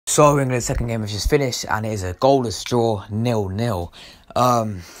So England's second game has just finished, and it is a goalless draw, 0-0.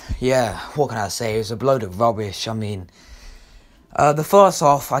 Yeah, what can I say? It was a load of rubbish. I mean, the first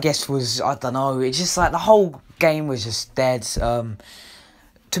half, I guess, was, I don't know, it's just like the whole game was just dead. To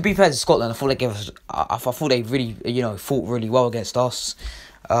be fair to Scotland, I thought they gave us, I thought they really, fought really well against us.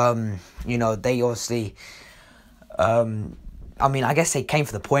 They obviously, I guess they came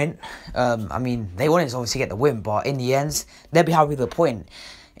for the point. They wanted to obviously get the win, but in the end, they'll be happy with the point.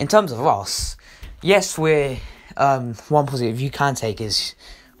 In terms of us, yes, we're, one positive you can take is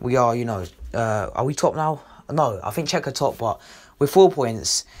we are, are we top now? No, I think Czech are top, but with 4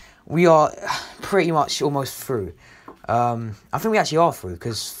 points, we are pretty much almost through. I think we actually are through,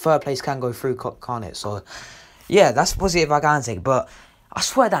 because third place can go through, can't it? So, yeah, that's positive I can take, but I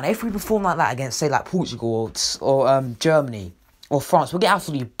swear down, if we perform like that against, say, like Portugal or Germany or France, we'll get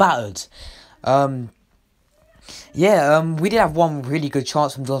absolutely battered. We did have one really good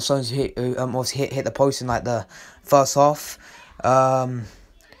chance from John Stones to hit the post in like the first half.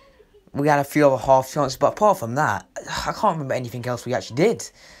 We had a few other half chances, but apart from that, I can't remember anything else we actually did.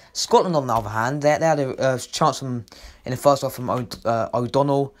 Scotland, on the other hand, they had a chance in the first half from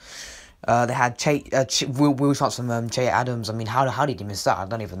O'Donnell. They had Will chance from Jay Adams. I mean, how did he miss that? I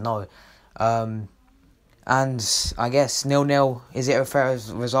don't even know. And I guess 0-0, is it a fair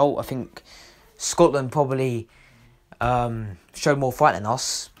result? I think Scotland probably showed more fight than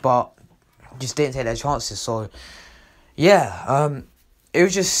us, but just didn't take their chances. So, yeah, it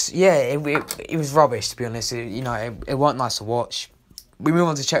was just, it was rubbish, to be honest. It weren't nice to watch. We move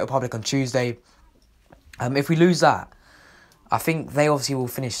on to Czech Republic on Tuesday. If we lose that, I think they obviously will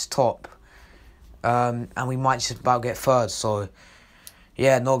finish top, and we might just about get third. So,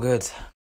 yeah, not good.